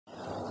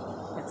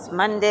It's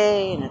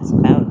Monday and it's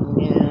about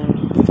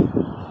noon.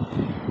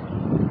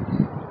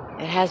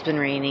 It has been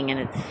raining and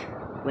it's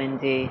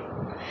windy.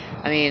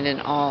 I mean, and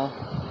all.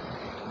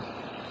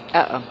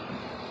 Uh-oh.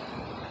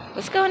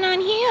 What's going on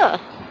here?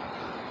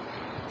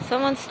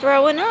 Someone's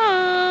throwing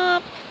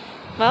up.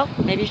 Well,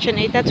 maybe you shouldn't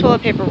eat that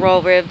toilet paper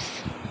roll,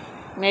 Ribs.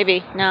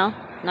 Maybe. No,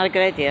 not a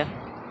good idea.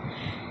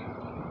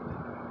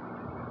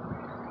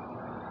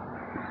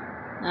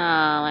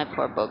 Oh, my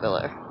poor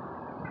boogler.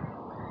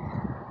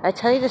 I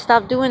tell you to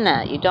stop doing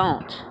that. You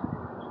don't.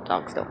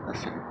 Dogs don't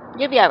listen.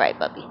 You'll be alright,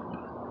 Bubby.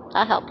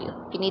 I'll help you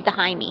if you need the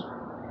Heimie.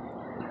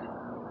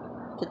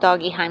 The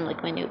doggy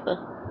Heimlich maneuver.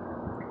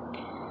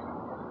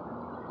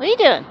 What are you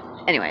doing?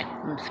 Anyway,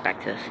 let's back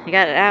to this. You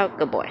got it out?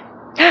 Good boy.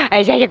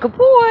 I said, good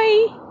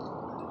boy.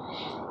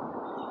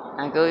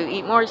 I'll go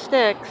eat more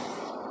sticks.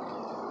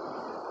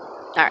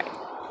 Alright.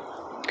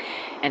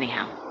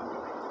 Anyhow.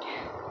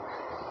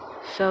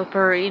 So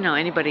for,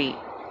 anybody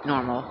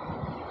normal,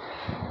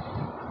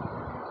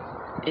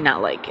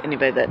 not like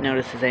anybody that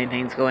notices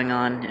anything's going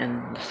on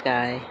in the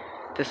sky,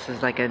 this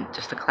is like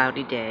just a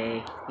cloudy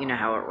day. You know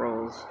how it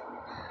rolls.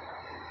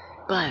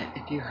 But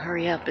if you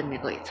hurry up and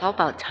it's all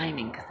about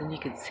timing, because then you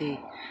can see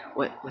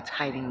what's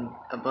hiding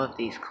above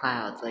these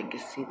clouds. Like, you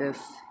see this?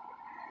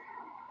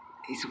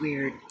 These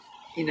weird,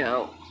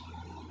 I'm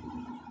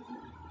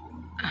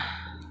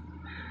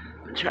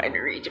trying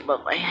to reach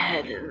above my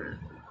head, and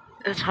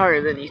it's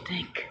harder than you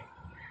think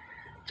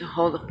to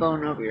hold the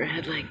phone over your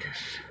head like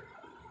this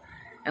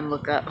and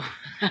look up.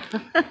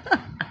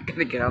 I'm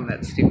gonna get on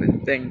that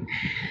stupid thing.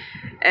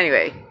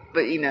 Anyway,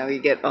 but you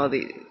get all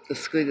the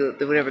squiggle,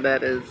 whatever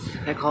that is.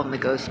 I call them the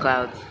ghost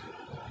clouds.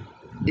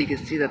 You can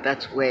see that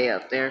that's way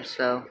up there,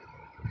 so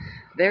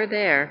they're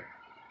there.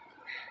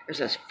 There's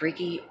those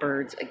freaky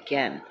birds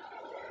again.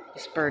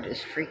 This bird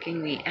is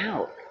freaking me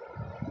out.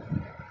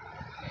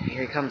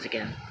 Here he comes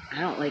again.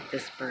 I don't like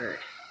this bird.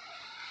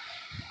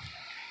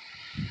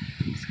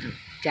 He's gonna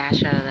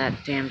dash out of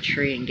that damn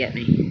tree and get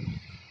me.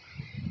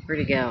 Where'd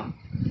he go? I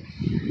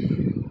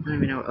don't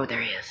even know. Oh,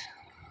 there he is.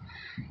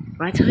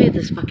 When I tell you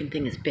this fucking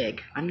thing is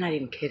big, I'm not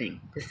even kidding.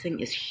 This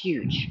thing is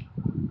huge.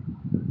 Where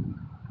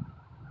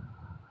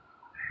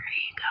are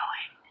you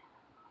going?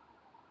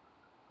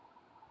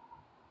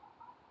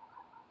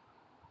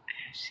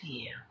 I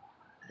see you.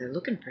 They're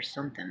looking for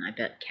something. I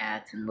bet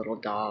cats and little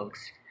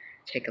dogs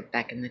take up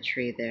back in the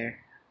tree there.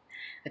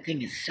 That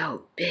thing is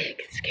so big,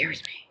 it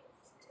scares me.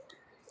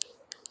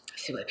 I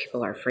see why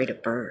people are afraid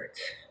of birds.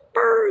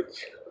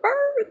 Birds!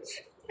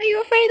 Birds! Are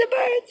you afraid of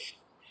birds?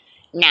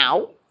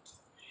 No.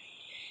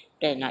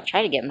 Better not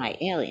try to get my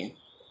alien.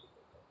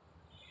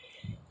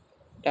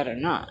 Better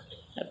not.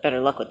 Have better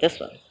luck with this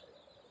one.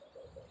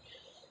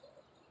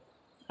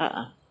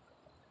 Uh-uh.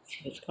 Let's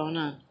see what's going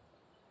on.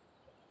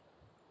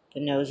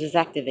 The nose is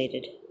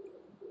activated.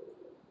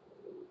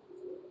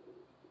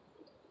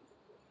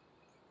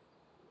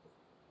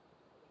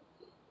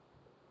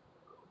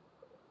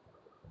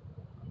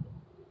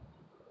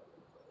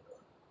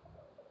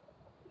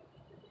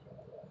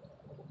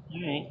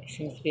 Alright,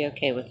 seems to be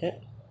okay with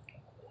it.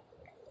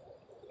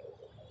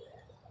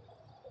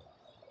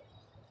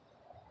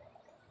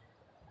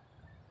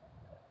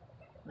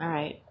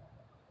 Alright.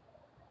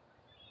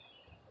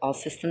 All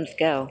systems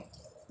go.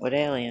 What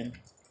alien?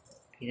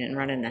 He didn't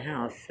run in the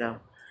house, so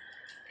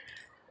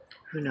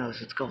who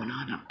knows what's going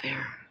on up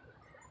there.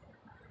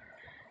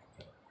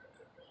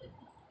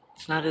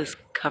 It's not as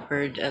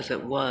covered as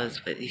it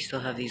was, but you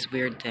still have these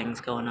weird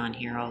things going on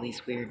here, all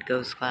these weird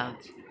ghost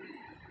clouds.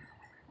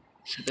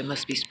 So they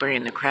must be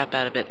spraying the crap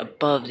out of it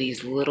above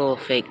these little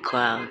fake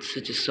clouds,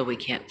 so we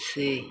can't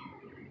see.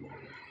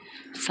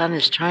 The sun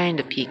is trying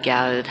to peek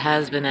out. It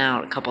has been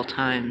out a couple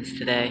times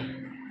today.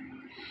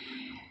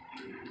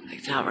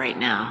 It's out right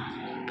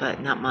now,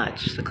 but not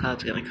much. The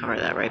cloud's going to cover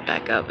that right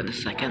back up in a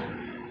second.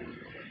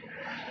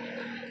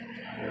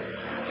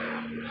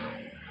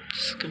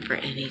 Just looking for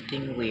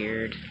anything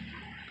weird.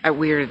 Or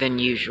weirder than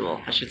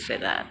usual, I should say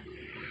that.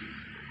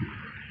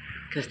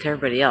 Because to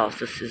everybody else,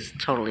 this is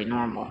totally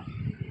normal.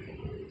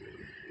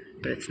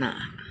 But it's not.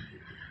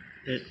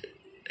 The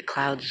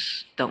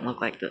clouds don't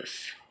look like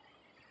this.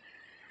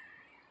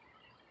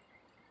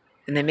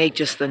 And they make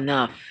just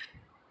enough,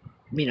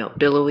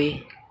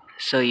 billowy,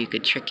 so you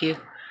could trick you.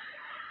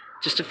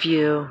 Just a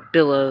few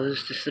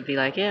billows, just to be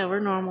like, yeah, we're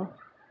normal.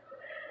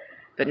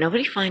 But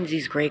nobody finds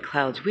these gray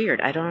clouds weird.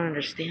 I don't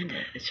understand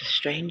it. It's just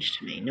strange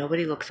to me.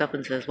 Nobody looks up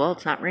and says, well,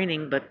 it's not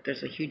raining, but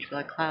there's a huge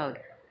black cloud.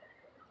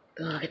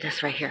 Oh, look at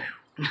this right here.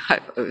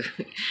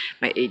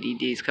 My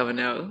ADD's coming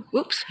out.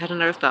 Whoops, had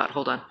another thought.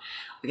 Hold on.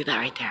 Look at that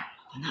right there.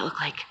 Doesn't that look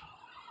like...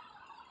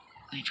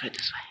 Let me try it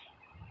this way.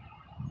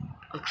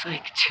 Looks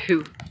like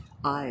two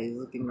eyes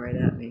looking right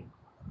at me.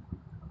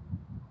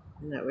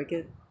 Isn't that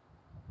wicked?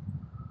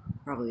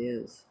 Probably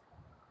is.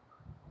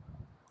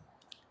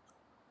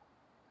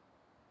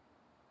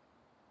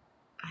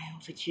 I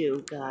hope it's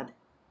you, God.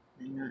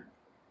 I'm not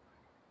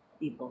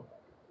evil.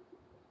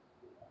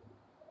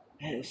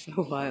 That is so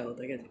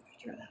wild. I gotta take a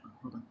picture of that one.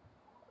 Hold on.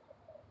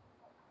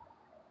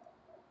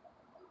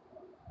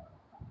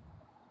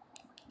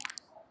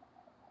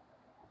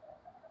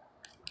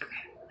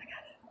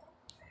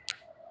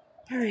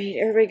 Alright,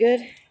 everybody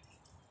good?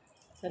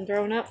 Done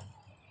throwing up?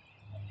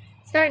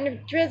 Starting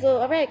to drizzle.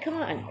 Alright, come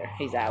on.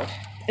 He's out.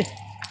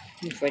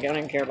 Looks like I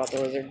don't care about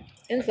the lizard.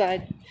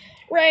 Inside.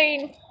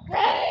 Rain!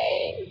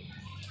 Rain!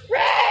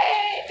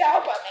 Rain!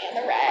 Don't put me in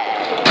the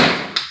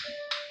rain!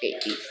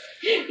 Babies.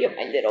 You're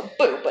my little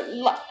boo, but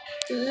la,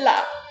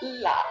 la,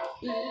 la,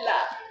 la,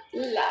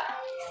 la.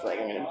 It's like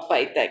I'm gonna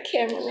bite that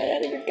camera right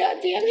out of your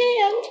goddamn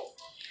hand.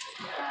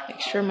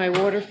 Make sure my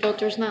water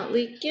filter's not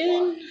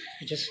leaking.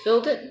 I just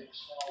filled it.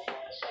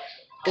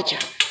 Good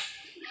job.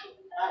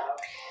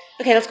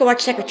 Okay, let's go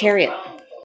watch Secretariat.